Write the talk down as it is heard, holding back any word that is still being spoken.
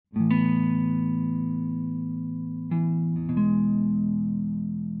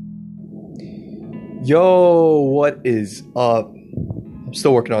Yo, what is up? I'm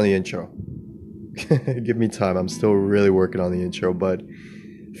still working on the intro. Give me time. I'm still really working on the intro, but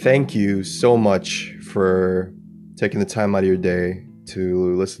thank you so much for taking the time out of your day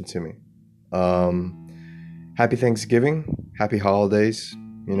to listen to me. Happy Thanksgiving, happy holidays,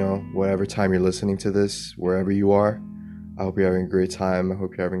 whatever time you're listening to this, wherever you are. I hope you're having a great time. I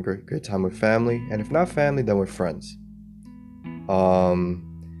hope you're having a great time with family, and if not family, then with friends.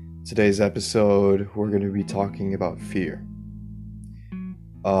 Today's episode, we're going to be talking about fear.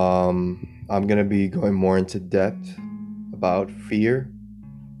 I'm going to be going more into depth about fear,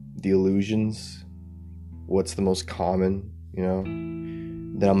 the illusions, what's the most common,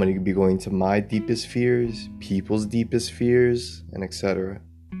 Then I'm going to be going to my deepest fears, people's deepest fears, and etc.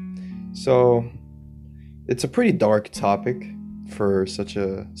 So, it's a pretty dark topic for such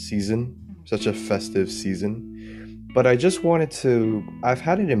a festive season. But I just wanted to, I've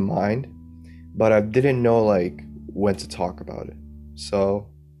had it in mind, but I didn't know when to talk about it. So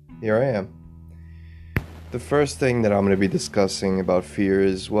here I am. The first thing that I'm going to be discussing about fear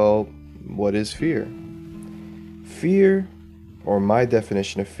is, what is fear? Fear, or my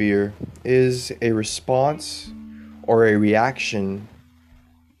definition of fear, is a response or a reaction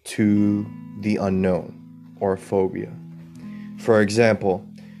to the unknown, or a phobia. For example,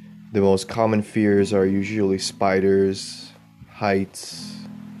 the most common fears are usually spiders, heights,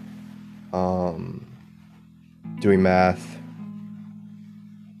 doing math,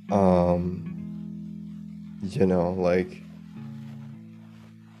 I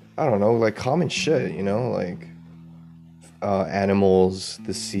don't know, common shit, animals,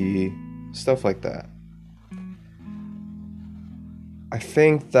 the sea, stuff like that. I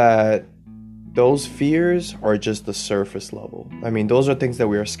think that those fears are just the surface level. I mean, those are things that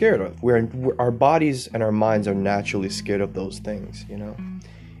we are scared of. Our bodies and our minds are naturally scared of those things,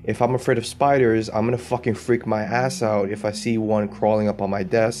 If I'm afraid of spiders, I'm gonna fucking freak my ass out if I see one crawling up on my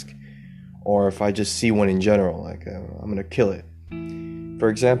desk, or if I just see one in general, I'm gonna kill it. For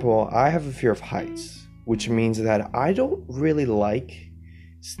example, I have a fear of heights, which means that I don't really like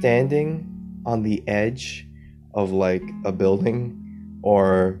standing on the edge of a building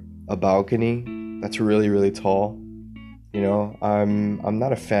or a balcony that's really, really tall. I'm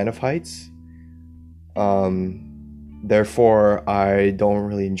not a fan of heights. Therefore, I don't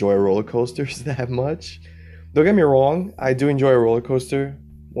really enjoy roller coasters that much. Don't get me wrong, I do enjoy a roller coaster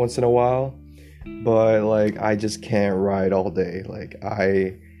once in a while, but I just can't ride all day.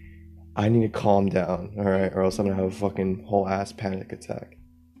 I need to calm down, all right, or else I'm gonna have a fucking whole ass panic attack.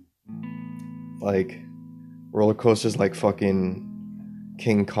 Roller coasters fucking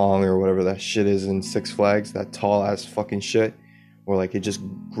King Kong or whatever that shit is in Six Flags, that tall ass fucking shit, where it just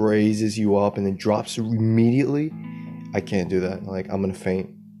grazes you up and then drops immediately. I can't do that. I'm gonna faint.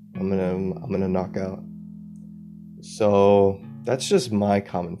 I'm gonna knock out. So that's just my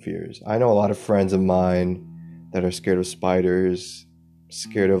common fears. I know a lot of friends of mine that are scared of spiders,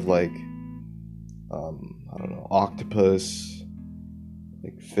 scared of I don't know, octopus,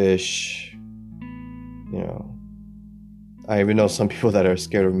 fish, I even know some people that are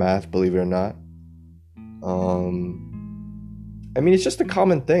scared of math, believe it or not. It's just a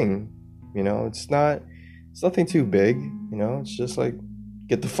common thing, it's nothing too big, it's just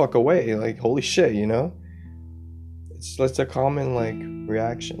get the fuck away, holy shit, it's a common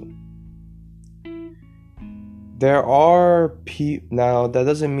reaction. There are now that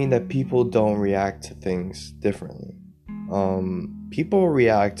doesn't mean that people don't react to things differently. People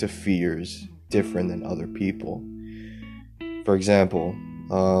react to fears different than other people. For example,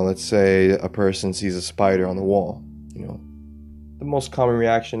 let's say a person sees a spider on the wall. The most common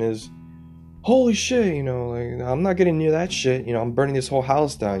reaction is, holy shit, I'm not getting near that shit, I'm burning this whole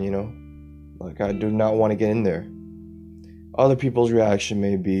house down, I do not want to get in there. Other people's reaction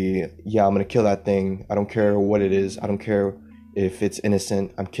may be, yeah, I'm gonna kill that thing, I don't care what it is, I don't care if it's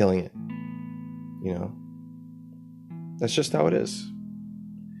innocent, I'm killing it. That's just how it is.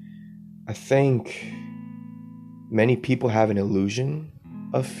 I think many people have an illusion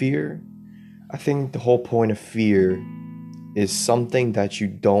of fear. I think the whole point of fear is something that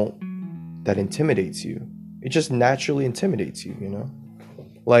that intimidates you. It just naturally intimidates you,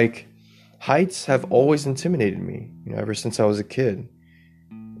 Heights have always intimidated me, ever since I was a kid.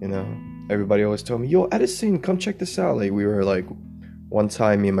 Everybody always told me, yo, Edison, come check this out. We were one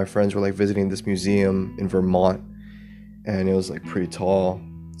time, me and my friends were visiting this museum in Vermont, and it was pretty tall.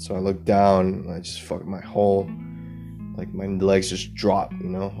 So I looked down and I just fucked my whole, my legs just dropped,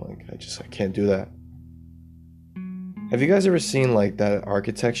 I can't do that. Have you guys ever seen that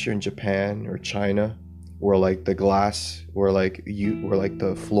architecture in Japan or China where the glass, where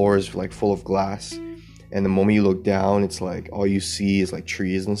the floor is full of glass and the moment you look down, it's like all you see is like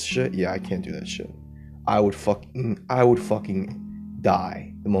trees and shit. Yeah, I can't do that shit. I would fucking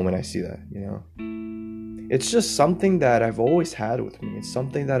die the moment I see that, you know? It's just something that I've always had with me. It's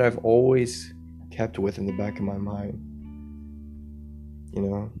something that I've always kept with in the back of my mind. You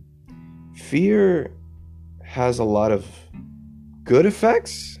know? Fear has a lot of good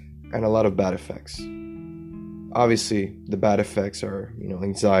effects and a lot of bad effects. Obviously, the bad effects are, you know,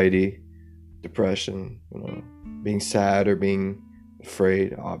 anxiety, depression, you know, being sad or being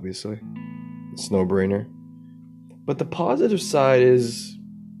afraid, obviously. It's no-brainer. But the positive side is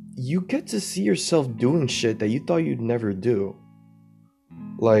you get to see yourself doing shit that you thought you'd never do.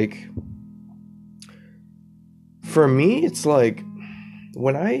 Like, for me, it's like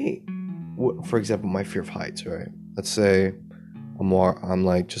for example, my fear of heights, right? Let's say I'm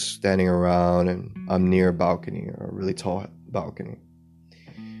like just standing around and I'm near a balcony or a really tall balcony.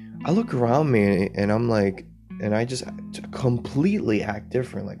 I look around me and I'm like, and I just completely act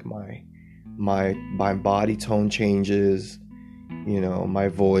different. Like my body tone changes, you know, my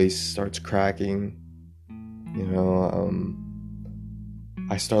voice starts cracking, you know,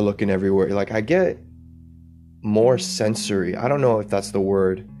 I start looking everywhere. Like I get more sensory. I don't know if that's the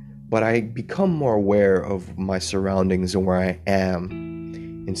word, but I become more aware of my surroundings and where I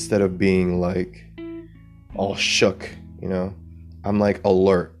am instead of being like all shook, you know. I'm like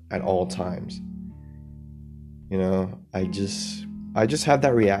alert at all times. You know, I just have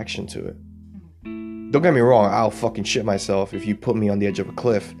that reaction to it. Don't get me wrong, I'll fucking shit myself if you put me on the edge of a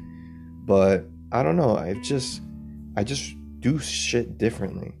cliff. But I don't know, I just do shit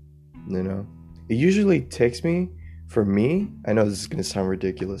differently, you know. It usually takes me, for me, I know this is gonna sound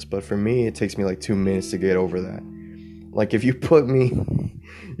ridiculous, but for me it takes me like 2 minutes to get over that. Like if you put me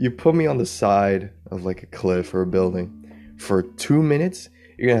on the side of like a cliff or a building for 2 minutes,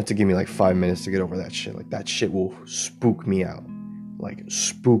 you're gonna have to give me like 5 minutes to get over that shit. Like that shit will spook me out. Like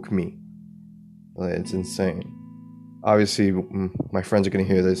spook me. Like, it's insane. Obviously, my friends are gonna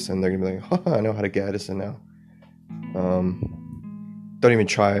hear this and they're gonna be like, "Haha, I know how to get Addison now." Don't even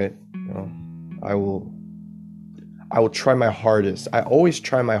try it. You know, I will try my hardest. I always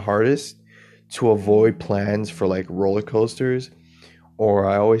try my hardest to avoid plans for like roller coasters, or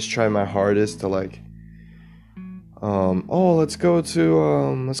I always try my hardest to like, let's go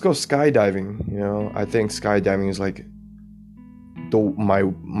skydiving. You know, I think skydiving is like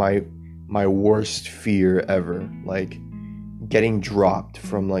my worst fear ever. Like getting dropped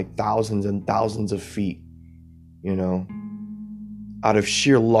from like thousands and thousands of feet, you know, out of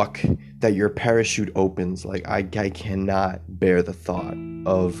sheer luck that your parachute opens. Like I cannot bear the thought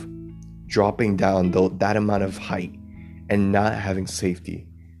of dropping down that amount of height and not having safety.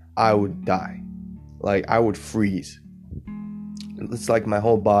 I would die. Like I would freeze. It's like my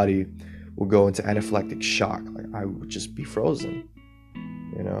whole body will go into anaphylactic shock. Like I would just be frozen,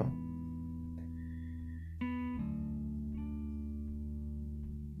 you know.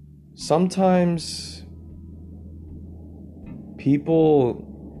 Sometimes people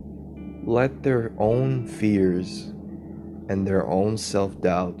let their own fears and their own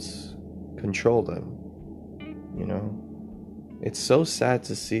self-doubts control them, you know. It's so sad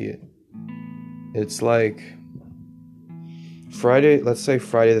to see it. It's like let's say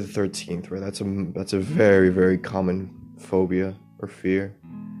Friday the 13th, right? That's a very, very common phobia or fear.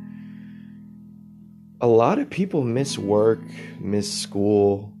 A lot of people miss work, miss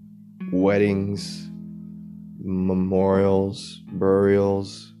school, weddings, memorials,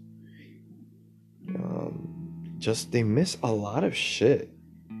 burials. Just they miss a lot of shit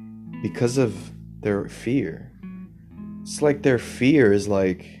because of their fear. It's like their fear is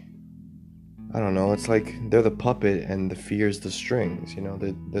like, I don't know, it's like they're the puppet and the fear is the strings, you know,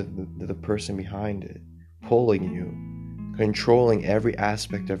 the person behind it, pulling you, controlling every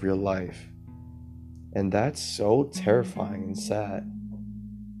aspect of your life. And that's so terrifying and sad.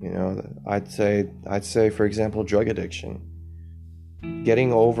 You know, I'd say for example, drug addiction.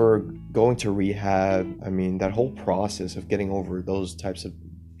 Going to rehab, I mean, that whole process of getting over those types of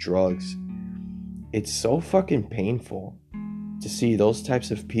drugs, it's so fucking painful to see those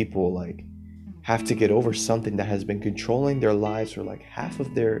types of people like have to get over something that has been controlling their lives for like half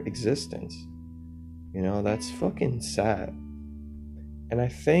of their existence. You know, that's fucking sad. And I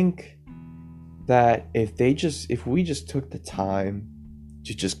think that if we just took the time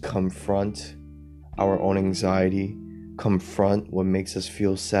to just confront our own anxiety, confront what makes us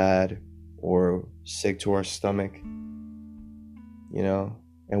feel sad or sick to our stomach, you know,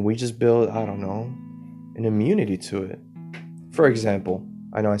 and we just build, I don't know, an immunity to it. For example,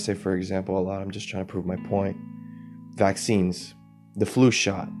 I know I say for example a lot, I'm just trying to prove my point. Vaccines, the flu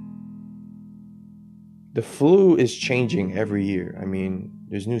shot. The flu is changing every year. I mean,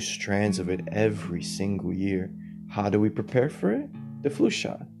 there's new strands of it every single year. How do we prepare for it? The flu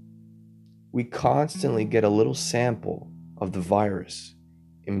shot. We constantly get a little sample of the virus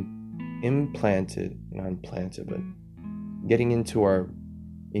not implanted, but getting into our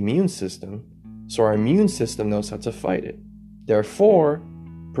immune system, so our immune system knows how to fight it. Therefore,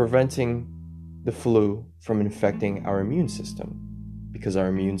 preventing the flu from infecting our immune system, because our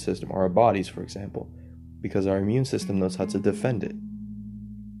immune system, or our bodies, for example, because our immune system knows how to defend it.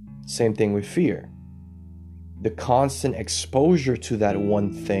 Same thing with fear. The constant exposure to that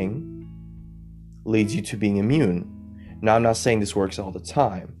one thing leads you to being immune. Now, I'm not saying this works all the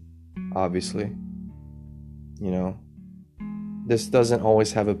time, obviously. This doesn't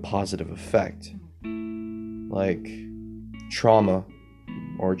always have a positive effect. Like trauma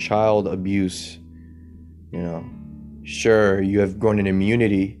or child abuse, sure, you have grown an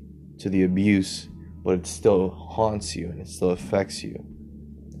immunity to the abuse, but it still haunts you and it still affects you.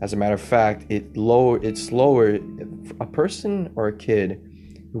 As a matter of fact, it's lower. A person or a kid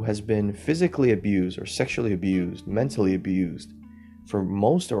who has been physically abused or sexually abused, mentally abused for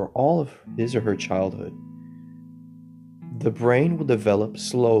most or all of his or her childhood, the brain will develop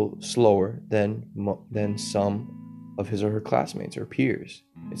slower than some of his or her classmates or peers.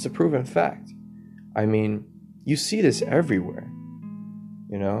 It's a proven fact. I mean, you see this everywhere,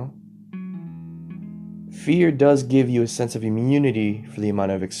 Fear does give you a sense of immunity for the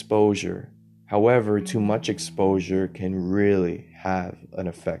amount of exposure. However, too much exposure can really have an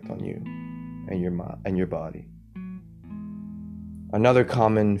effect on you and your body. Another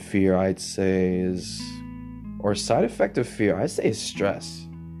common fear, I'd say, or side effect of fear, I'd say, is stress.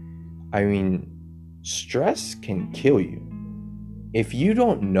 I mean, stress can kill you. If you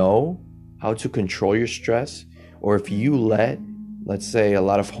don't know how to control your stress, or if you let, let's say, a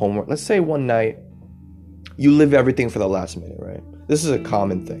lot of homework, let's say one night, you leave everything for the last minute, right? This is a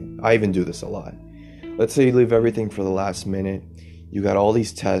common thing. I even do this a lot. Let's say you leave everything for the last minute. You got all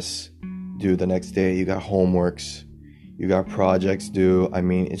these tests due the next day. You got homeworks. You got projects due. I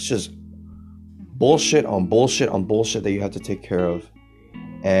mean, it's just bullshit on bullshit on bullshit that you have to take care of.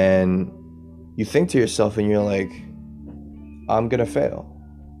 And you think to yourself and you're like, I'm going to fail.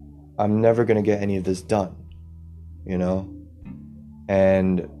 I'm never going to get any of this done,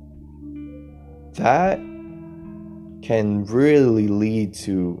 And that can really lead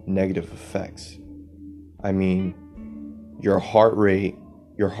to negative effects. I mean, your heart rate,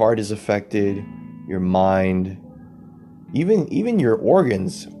 your heart is affected, your mind, even your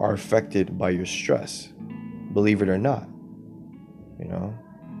organs are affected by your stress, believe it or not.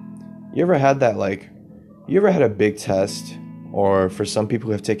 You ever had that, you ever had a big test, or for some people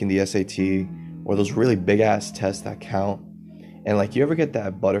who have taken the SAT, or those really big ass tests that count, and you ever get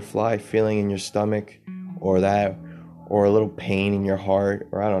that butterfly feeling in your stomach, or a little pain in your heart,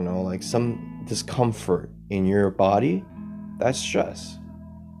 or I don't know, some discomfort in your body? That's stress.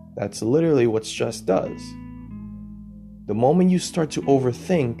 That's literally what stress does. The moment you start to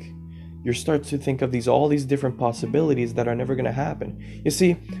overthink, you start to think of all these different possibilities that are never going to happen. You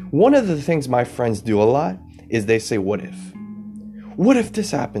see, one of the things my friends do a lot is they say, what if? What if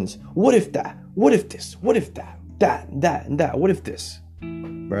this happens? What if that? What if this? What if that? That, and that. What if this?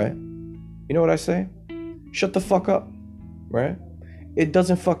 Right? You know what I say? Shut the fuck up. Right? It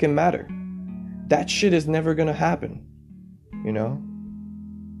doesn't fucking matter. That shit is never gonna happen.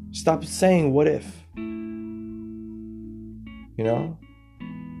 Stop saying what if.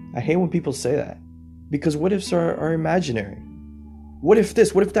 I hate when people say that, because what ifs are imaginary. What if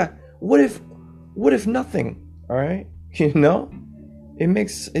this? What if that? What if nothing? All right? It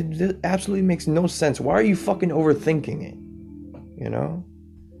absolutely makes no sense. Why are you fucking overthinking it?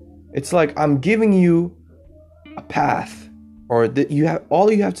 It's like I'm giving you a path, or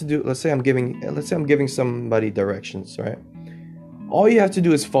all you have to do. Let's say I'm giving somebody directions, right? All you have to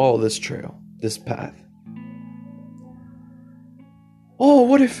do is follow this trail, this path. Oh,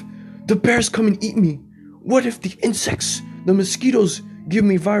 what if the bears come and eat me? What if the insects, the mosquitoes give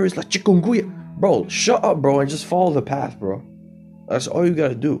me virus like chikungunya? Bro, shut up, bro, and just follow the path, bro. That's all you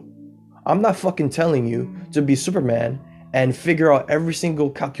gotta do. I'm not fucking telling you to be Superman and figure out every single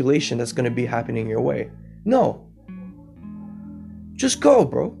calculation that's gonna be happening your way. No. Just go,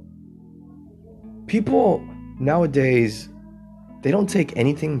 bro. People nowadays, they don't take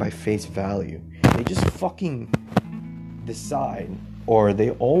anything by face value. They just fucking decide, or they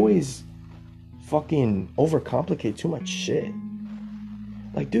always fucking overcomplicate too much shit.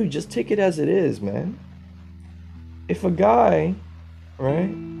 Dude, just take it as it is, man. If a guy, right?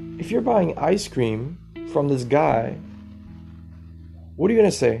 If you're buying ice cream from this guy, what are you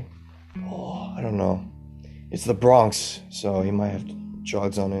gonna say? Oh, I don't know. it's the Bronx, so he might have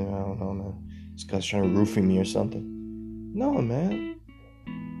drugs on it. I don't know, man. This guy's trying to roofie me or something. No, man.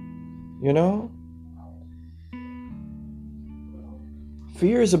 You know?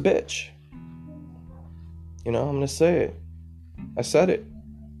 Fear is a bitch. You know, I'm gonna say it. I said it.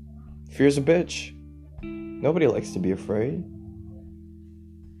 Fear is a bitch. Nobody likes to be afraid.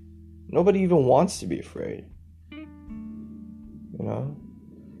 Nobody even wants to be afraid. You know?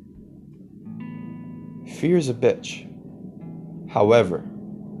 Fear is a bitch. However,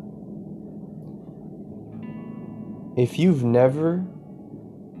 if you've never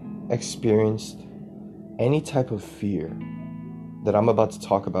experienced any type of fear that I'm about to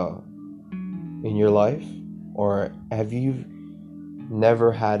talk about in your life, or have you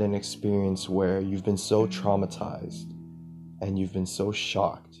never had an experience where you've been so traumatized and you've been so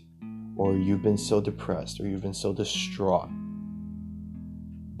shocked, or you've been so depressed, or you've been so distraught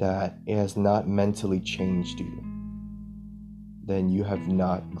that it has not mentally changed you, then you have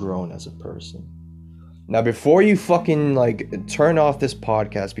not grown as a person. Now, before you fucking turn off this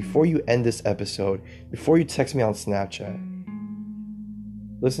podcast, before you end this episode, before you text me on Snapchat,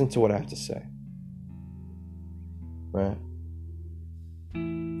 listen to what I have to say. Right?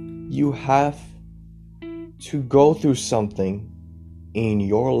 You have to go through something in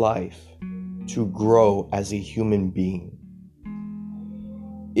your life to grow as a human being.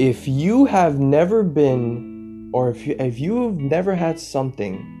 If you have never been, or if you've never had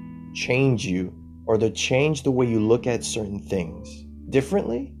something change you, or to change the way you look at certain things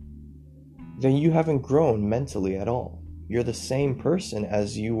differently, then you haven't grown mentally at all. You're the same person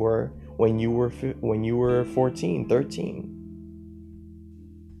as you were when you were 14, 13.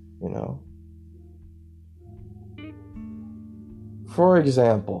 You know? For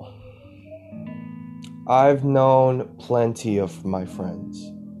example, I've known plenty of my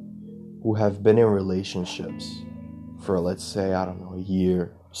friends who have been in relationships for, let's say, I don't know, a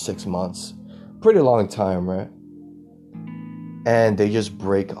year, 6 months, pretty long time, right? And they just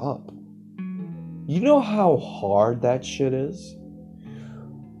break up. You know how hard that shit is?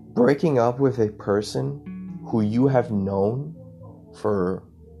 Breaking up with a person who you have known for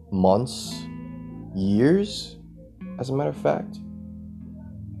months, years, as a matter of fact.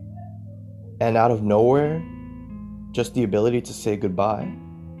 And out of nowhere, just the ability to say goodbye.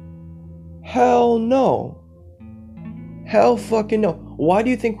 Hell no. Hell fucking no. Why do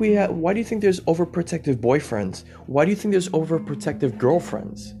you think there's overprotective boyfriends? Why do you think there's overprotective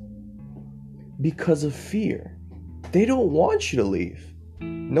girlfriends? Because of fear. They don't want you to leave.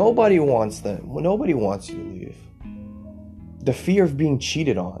 Nobody wants them. Nobody wants you to leave. The fear of being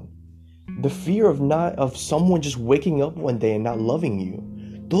cheated on. The fear of someone just waking up one day and not loving you.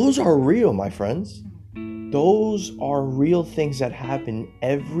 Those are real, my friends. Those are real things that happen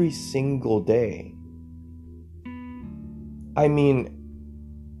every single day. I mean,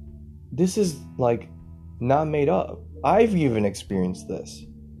 this is not made up. I've even experienced this.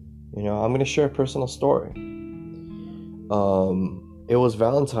 You know, I'm going to share a personal story. It was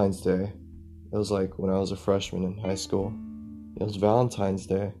Valentine's Day. It was when I was a freshman in high school. It was Valentine's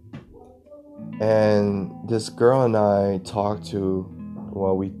Day. And this girl and I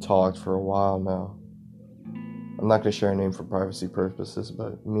we talked for a while now. I'm not going to share her name for privacy purposes,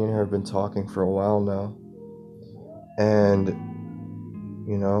 but me and her have been talking for a while now. And,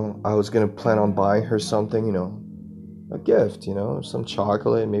 you know, I was going to plan on buying her something, you know, a gift, you know, some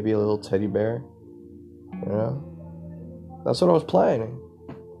chocolate, maybe a little teddy bear, you know. That's what I was planning.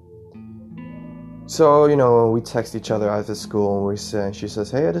 So, you know, we text each other after school and she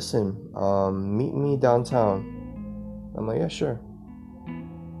says, "Hey Edison, meet me downtown." I'm like, "Yeah, sure."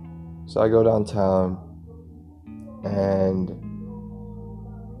 So I go downtown and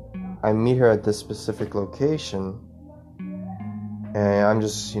I meet her at this specific location, and I'm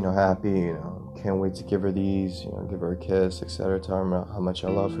just, you know, happy, you know, can't wait to give her these, you know, give her a kiss, etc., tell her how much I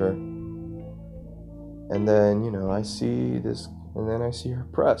love her. And then, you know, I see her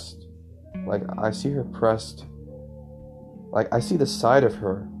pressed. I see her pressed. I see the side of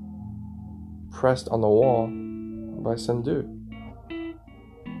her pressed on the wall by some dude.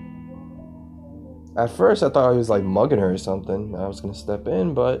 At first, I thought I was mugging her or something. I was gonna step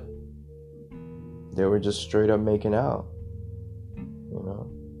in, but they were just straight up making out, you know.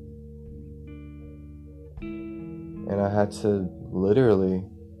 And I had to literally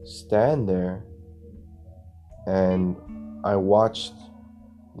stand there, and I watched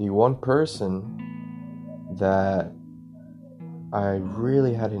the one person that I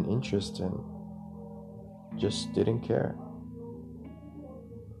really had an interest in just didn't care.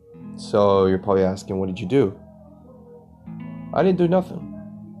 So you're probably asking, what did you do? I didn't do nothing.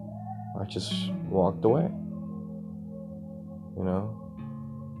 I just walked away. you know?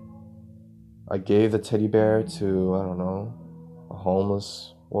 I gave the teddy bear to, I don't know, a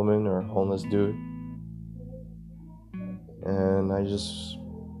homeless woman or a homeless dude. And I just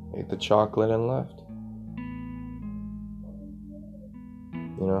ate the chocolate and left.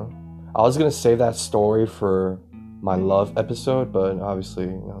 You know? I was gonna save that story for my love episode, but obviously, you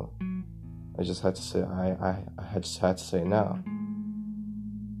know, I just had to say I just had to say it now.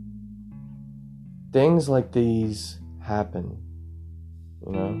 Things like these happen,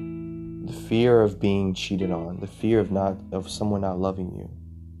 you know? The fear of being cheated on, the fear of someone not loving you.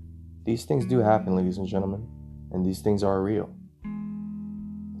 These things do happen, ladies and gentlemen, and these things are real.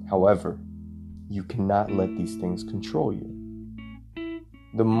 However, you cannot let these things control you.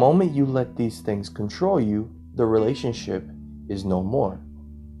 The moment you let these things control you, the relationship is no more.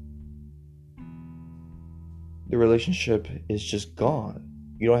 The relationship is just gone.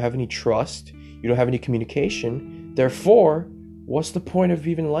 You don't have any trust. You don't have any communication. Therefore, what's the point of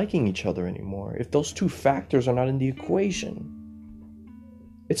even liking each other anymore if those two factors are not in the equation?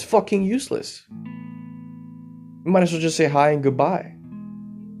 It's fucking useless. You might as well just say hi and goodbye.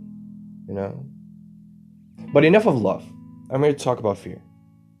 You know? But enough of love. I'm here to talk about fear.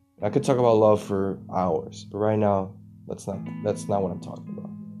 I could talk about love for hours, but right now, that's not what I'm talking about.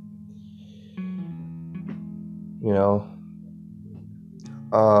 You know?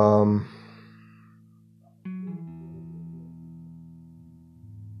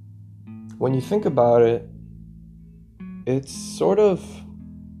 When you think about it, it sort of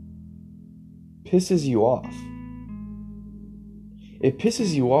pisses you off. It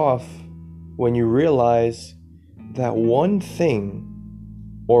pisses you off when you realize that one thing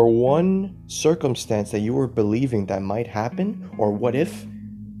or one circumstance that you were believing that might happen, or what if,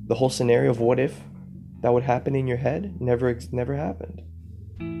 the whole scenario of what if that would happen in your head never happened.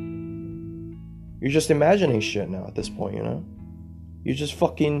 You're just imagining shit now at this point, you know?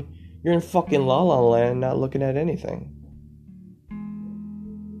 You're in fucking La La Land, not looking at anything.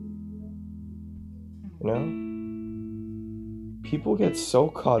 You know? People get so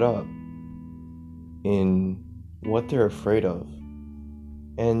caught up in what they're afraid of,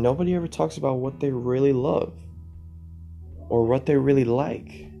 and nobody ever talks about what they really love or what they really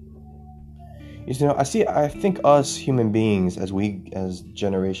like. You know, I think us human beings, as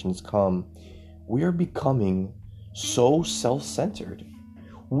generations come, we are becoming so self-centered.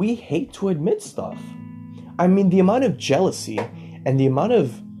 We hate to admit stuff. I mean, the amount of jealousy and the amount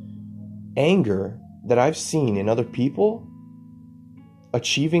of anger that I've seen in other people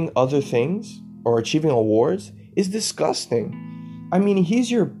achieving other things or achieving awards is disgusting. I mean,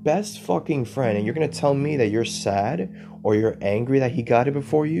 he's your best fucking friend, and you're gonna tell me that you're sad or you're angry that he got it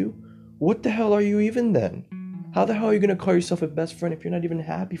before you? What the hell are you even then? How the hell are you gonna call yourself a best friend if you're not even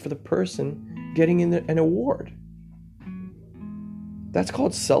happy for the person getting an award? That's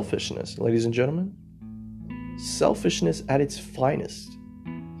called selfishness, ladies and gentlemen. Selfishness at its finest.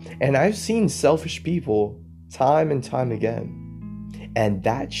 And I've seen selfish people time and time again. And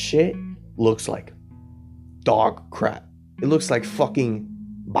that shit looks like dog crap. It looks like fucking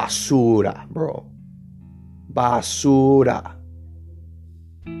basura, bro. Basura.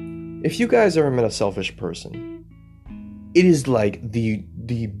 If you guys ever met a selfish person, it is like the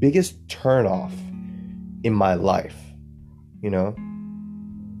biggest turnoff in my life, you know?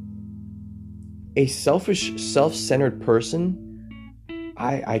 A selfish, self-centered person,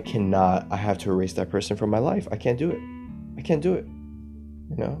 I have to erase that person from my life. I can't do it,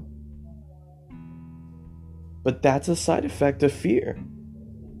 you know? But that's a side effect of fear.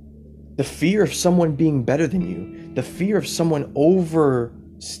 The fear of someone being better than you. The fear of someone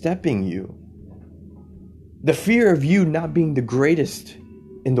overstepping you. The fear of you not being the greatest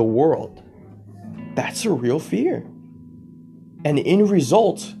in the world. That's a real fear. And in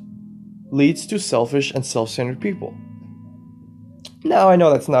result, leads to selfish and self-centered people. Now, I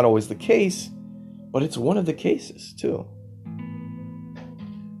know that's not always the case, but it's one of the cases too.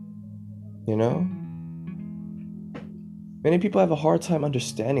 You know? Many people have a hard time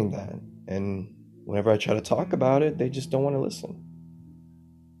understanding that, and whenever I try to talk about it, they just don't want to listen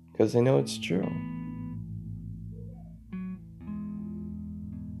because they know it's true.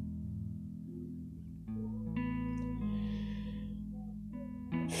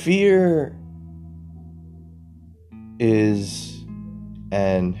 Fear is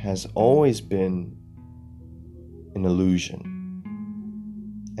and has always been an illusion,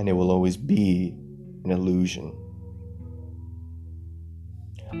 and it will always be an illusion.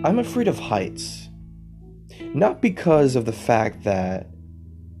 I'm afraid of heights, not because of the fact that,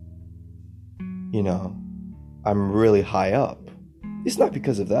 you know, I'm really high up. It's not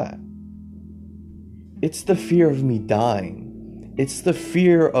because of that. It's the fear of me dying. It's the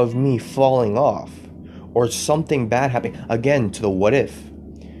fear of me falling off or something bad happening. Again, to the what if.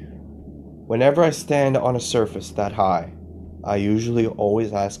 Whenever I stand on a surface that high, I usually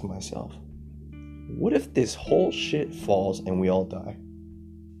always ask myself, what if this whole shit falls and we all die?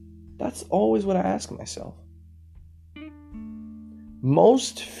 That's always what I ask myself.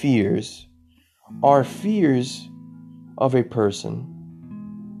 Most fears are fears of a person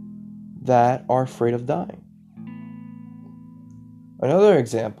that are afraid of dying. Another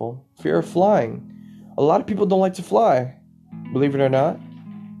example, fear of flying. A lot of people don't like to fly, believe it or not.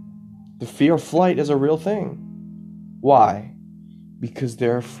 The fear of flight is a real thing. Why? Because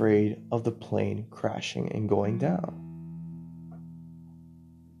they're afraid of the plane crashing and going down.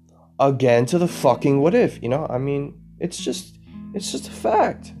 Again, to the fucking what if, I mean, it's just a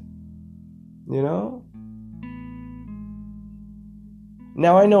fact, Now,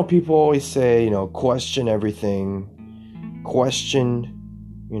 I know people always say, question everything, question,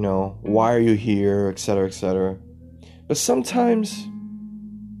 why are you here, etc., etc. But sometimes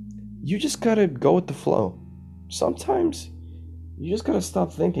you just gotta go with the flow. Sometimes you just gotta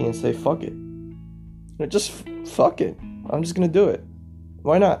stop thinking and say, fuck it. Just fuck it. I'm just gonna do it.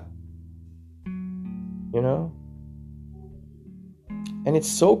 Why not? And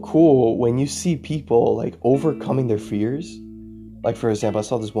it's so cool when you see people like overcoming their fears. Like, for example, I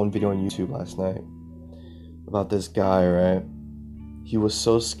saw this one video on YouTube last night about this guy, right? He was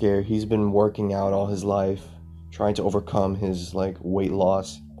so scared. He's been working out all his life, trying to overcome his like weight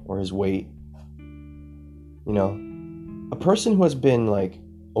loss or his weight. A person who has been like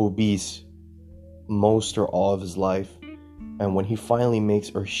obese most or all of his life, and when he finally makes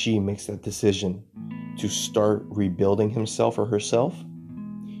that decision to start rebuilding himself or herself,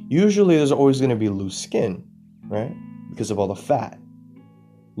 usually there's always going to be loose skin, right? Because of all the fat.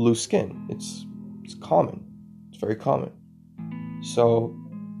 Loose skin. It's common. It's very common. So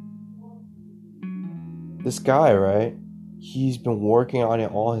this guy, right? He's been working on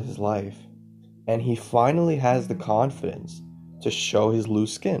it all his life, and he finally has the confidence to show his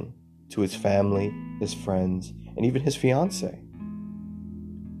loose skin to his family, his friends, and even his fiance.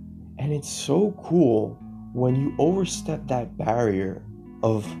 And it's so cool when you overstep that barrier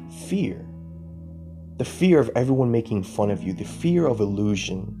of fear. The fear of everyone making fun of you, the fear of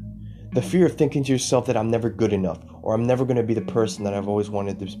illusion, the fear of thinking to yourself that I'm never good enough, or I'm never going to be the person that I've always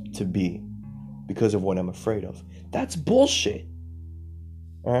wanted to be because of what I'm afraid of. That's bullshit.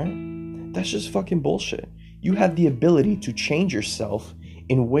 Alright? That's just fucking bullshit. You have the ability to change yourself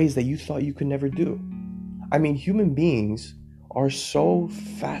in ways that you thought you could never do. I mean, human beings are so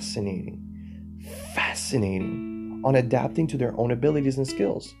fascinating on adapting to their own abilities and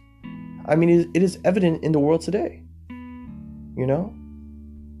skills. I mean, it is evident in the world today.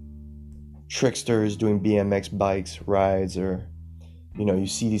 Tricksters doing BMX bikes rides, or you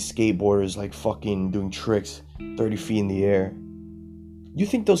see these skateboarders like fucking doing tricks 30 feet in the air. You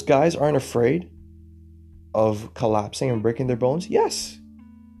think those guys aren't afraid of collapsing and breaking their bones? Yes,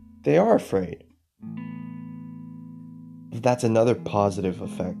 they are afraid. But that's another positive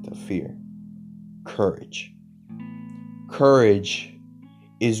effect of fear. Courage. Courage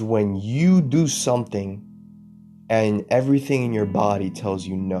is when you do something and everything in your body tells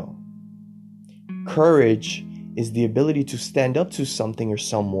you no. Courage is the ability to stand up to something or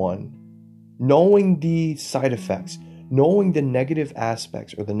someone, knowing the side effects, knowing the negative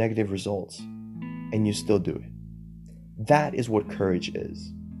aspects or the negative results, and you still do it. That is what courage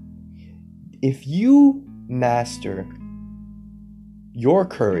is. If you master your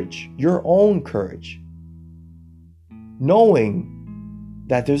courage, your own courage, knowing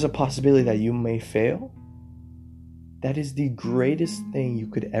that there's a possibility that you may fail, that is the greatest thing you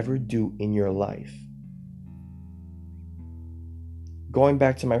could ever do in your life. Going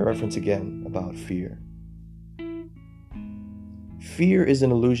back to my reference again about fear. Fear is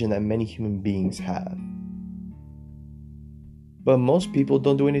an illusion that many human beings have. But most people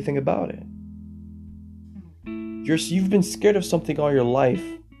don't do anything about it. You've been scared of something all your life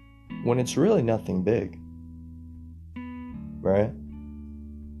when it's really nothing big. Right?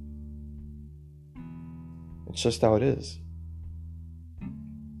 It's just how it is.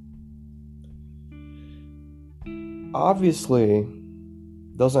 Obviously,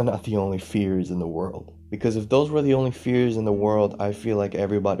 those are not the only fears in the world. Because if those were the only fears in the world, I feel like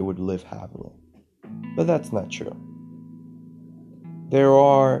everybody would live happily. But that's not true. There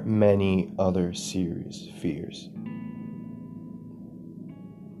are many other serious fears.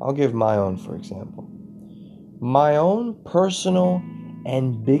 I'll give my own, for example. My own personal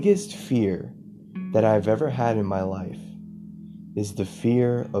and biggest fear that I've ever had in my life is the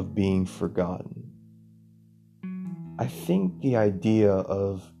fear of being forgotten. I think the idea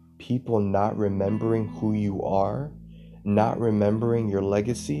of people not remembering who you are, not remembering your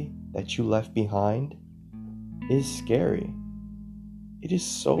legacy that you left behind, is scary. It is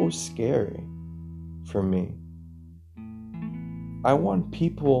so scary for me. I want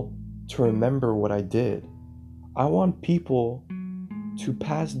people to remember what I did. I want people to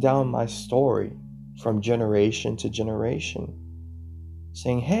pass down my story from generation to generation,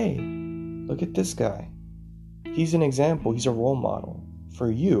 saying, hey, look at this guy. He's an example, he's a role model for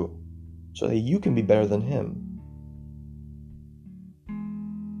you, so that you can be better than him.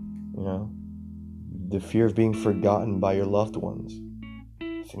 You know, the fear of being forgotten by your loved ones.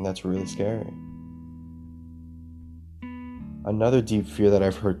 I think that's really scary. Another deep fear that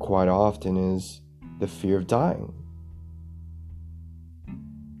I've heard quite often is the fear of dying.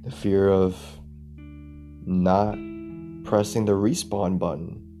 The fear of not pressing the respawn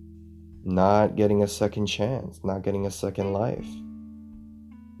button, not getting a second chance, not getting a second life.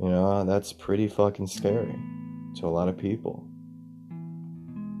 You know, that's pretty fucking scary to a lot of people.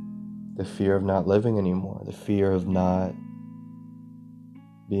 The fear of not living anymore, the fear of not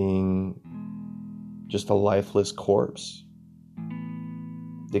being just a lifeless corpse,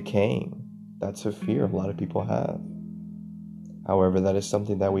 decaying. That's a fear a lot of people have. However, that is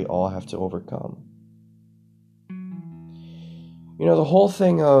something that we all have to overcome. You know, the whole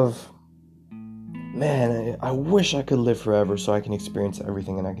thing of, man, I wish I could live forever so I can experience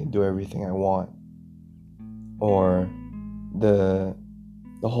everything and I can do everything I want. Or the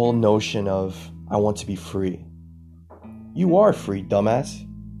whole notion of, I want to be free. You are free, dumbass.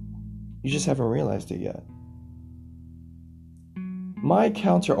 You just haven't realized it yet. My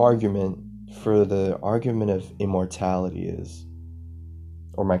counter argument for the argument of immortality is,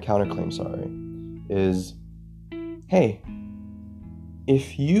 or my counterclaim, is, hey,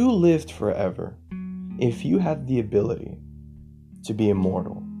 if you lived forever, if you had the ability to be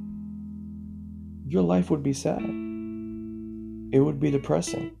immortal, your life would be sad. It would be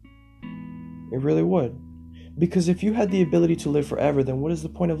depressing. It really would. Because if you had the ability to live forever, then what is the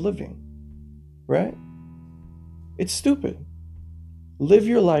point of living? Right? It's stupid. Live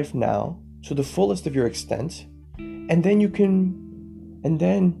your life now to the fullest of your extent, and then you can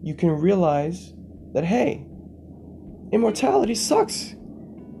realize that, hey, immortality sucks.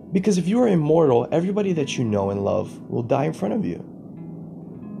 Because if you are immortal, everybody that you know and love will die in front of you.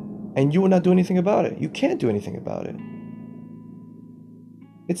 And you will not do anything about it. You can't do anything about it.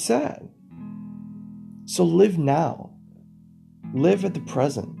 It's sad. So live now. Live at the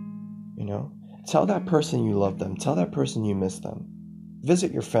present, you know? Tell that person you love them. Tell that person you miss them.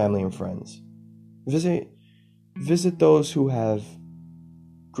 Visit your family and friends. Visit those who have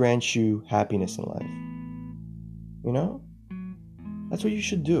grant you happiness in life. You know? That's what you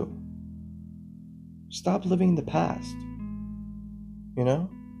should do. Stop living in the past. You know?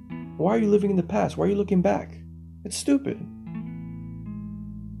 Why are you living in the past? Why are you looking back? It's stupid.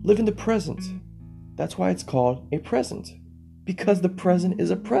 Live in the present. That's why it's called a present. Because the present is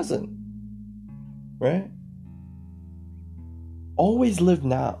a present. Right? Always live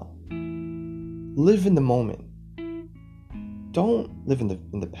now. Live in the moment. Don't live in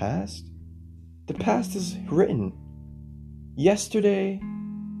the past. The past is written. Yesterday,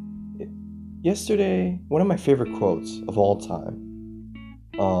 one of my favorite quotes of all time,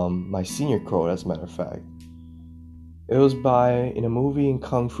 my senior quote, as a matter of fact, it was in a movie in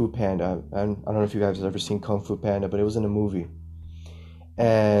Kung Fu Panda. I don't know if you guys have ever seen Kung Fu Panda, but it was in a movie.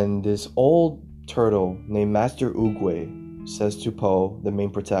 And this old turtle named Master Oogway says to Po, the main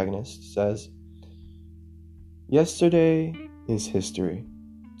protagonist, says, yesterday is history.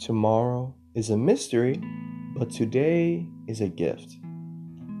 Tomorrow is a mystery, but today is a gift.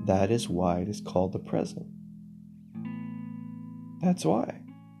 That is why it is called the present. That's why.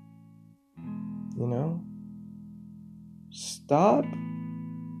 You know? Stop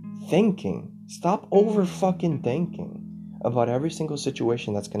thinking. Stop over fucking thinking about every single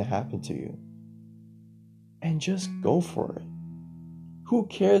situation that's going to happen to you. And just go for it. Who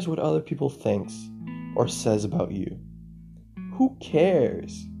cares what other people thinks or says about you? Who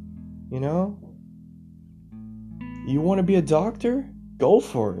cares? You know? You want to be a doctor? Go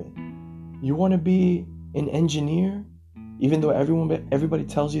for it. You want to be an engineer? Even though everybody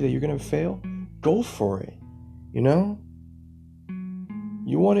tells you that you're going to fail? Go for it. You know?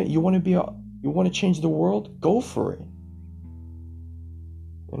 You want to change the world? Go for it.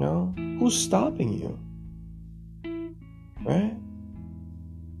 You know? Who's stopping you? Right?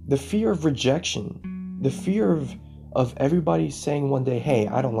 The fear of rejection, the fear of everybody saying one day, hey,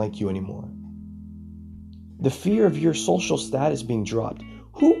 I don't like you anymore. The fear of your social status being dropped.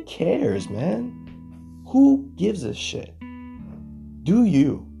 Who cares, man? Who gives a shit? Do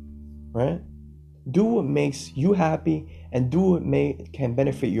you, right? Do what makes you happy and do what can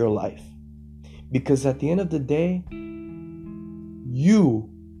benefit your life. Because at the end of the day, you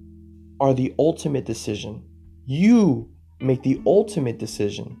are the ultimate decision. You make the ultimate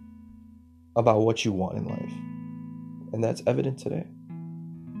decision about what you want in life. And that's evident today.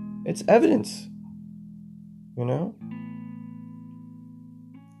 It's evidence. You know?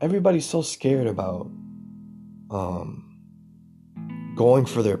 Everybody's so scared about going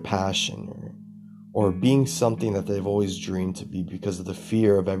for their passion or being something that they've always dreamed to be because of the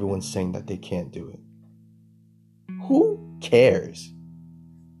fear of everyone saying that they can't do it. Who cares?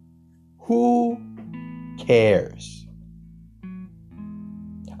 Who cares?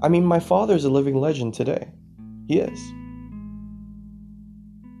 I mean, my father's a living legend today. He is.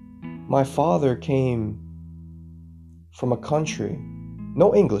 My father came from a country,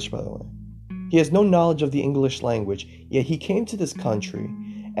 no English, by the way. He has no knowledge of the English language, yet he came to this country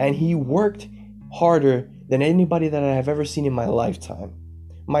and he worked harder than anybody that I have ever seen in my lifetime.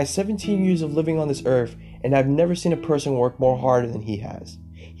 My 17 years of living on this earth, and I've never seen a person work more harder than he has.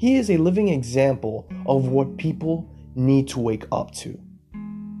 He is a living example of what people need to wake up to.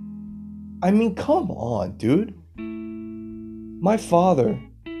 I mean, come on, dude. My father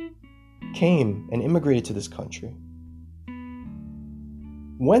came and immigrated to this country.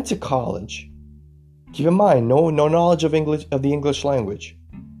 Went to college. Keep in mind, no knowledge of the English language.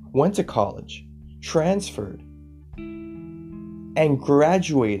 Went to college, transferred, and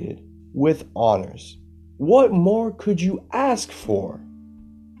graduated with honors. What more could you ask for?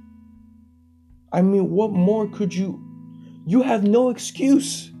 I mean, what more could you... You have no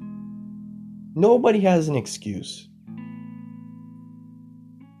excuse. Nobody has an excuse.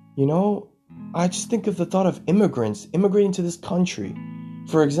 You know, I just think of the thought of immigrants immigrating to this country.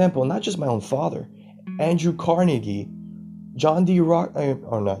 For example, not just my own father, Andrew Carnegie, Andrew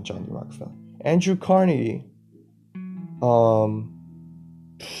Carnegie,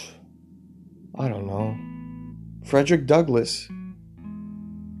 I don't know, Frederick Douglass,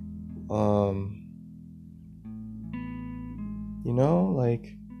 you know,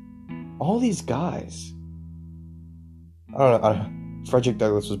 like, all these guys. I don't know, Frederick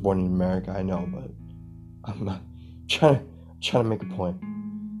Douglass was born in America, I know, but I'm not trying to make a point.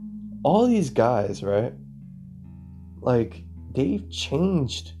 All these guys, right? Like, they've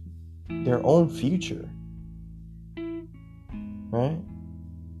changed their own future, right?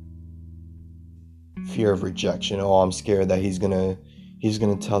 Fear of rejection. Oh, I'm scared that he's gonna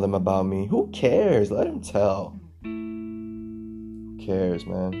tell them about me. Who cares? Let him tell. Who cares,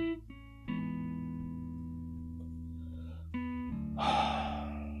 man?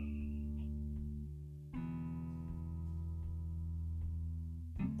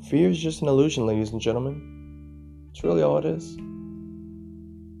 Fear is just an illusion, ladies and gentlemen. It's really all it is.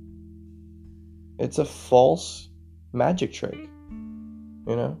 It's a false magic trick.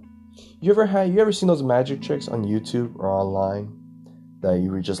 You know? You ever seen those magic tricks on YouTube or online that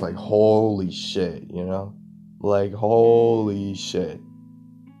you were just like, holy shit, you know? Like, holy shit.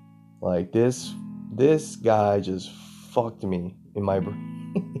 Like, this guy just fucked me in my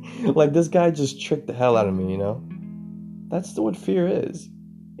brain. Like, this guy just tricked the hell out of me, you know? That's what fear is.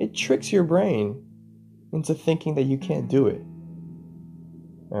 It tricks your brain into thinking that you can't do it.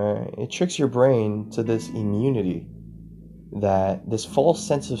 It tricks your brain to this immunity, this false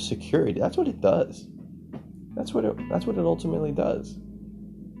sense of security. That's what it does. That's what it ultimately does.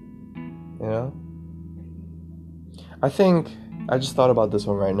 You know? I think I just thought about this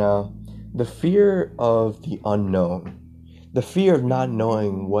one right now. The fear of the unknown. The fear of not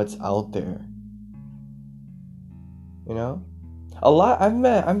knowing what's out there. You know? I've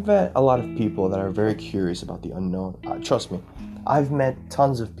met a lot of people that are very curious about the unknown. Trust me, I've met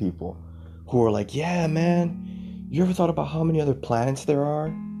tons of people who are like, yeah, man, you ever thought about how many other planets there are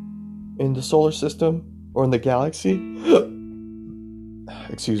in the solar system or in the galaxy?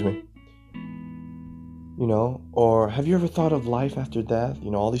 Excuse me. You know, or have you ever thought of life after death?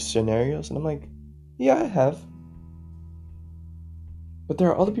 You know, all these scenarios. And I'm like, yeah, I have. But there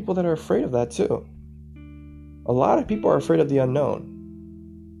are other people that are afraid of that too. A lot of people are afraid of the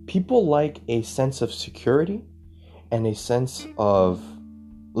unknown. People like a sense of security and a sense of,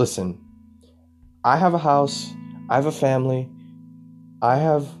 listen, I have a house, I have a family, I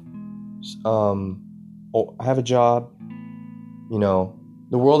have a job, you know,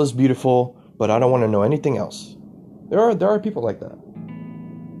 the world is beautiful, but I don't want to know anything else. There are people like that.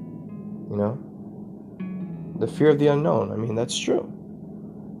 You know? The fear of the unknown. I mean, that's true.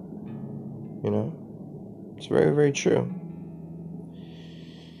 You know? It's very, very true.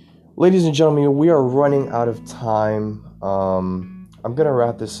 Ladies and gentlemen, we are running out of time. I'm going to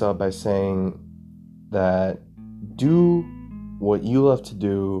wrap this up by saying that do what you love to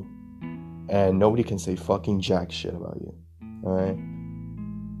do, and nobody can say fucking jack shit about you. All right?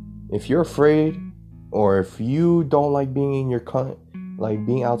 If you're afraid, or if you don't like being in your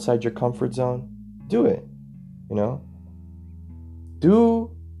being outside your comfort zone, do it. You know,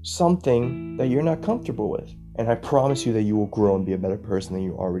 do something that you're not comfortable with, and I promise you that you will grow and be a better person than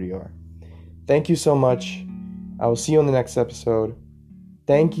you already are. Thank you so much. I will see you on the next episode.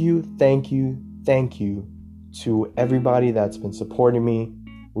 Thank you to everybody that's been supporting me,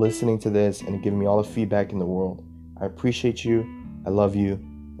 listening to this, and giving me all the feedback in the world. I appreciate you. I love you.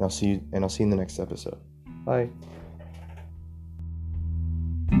 And I'll see you in the next episode. Bye.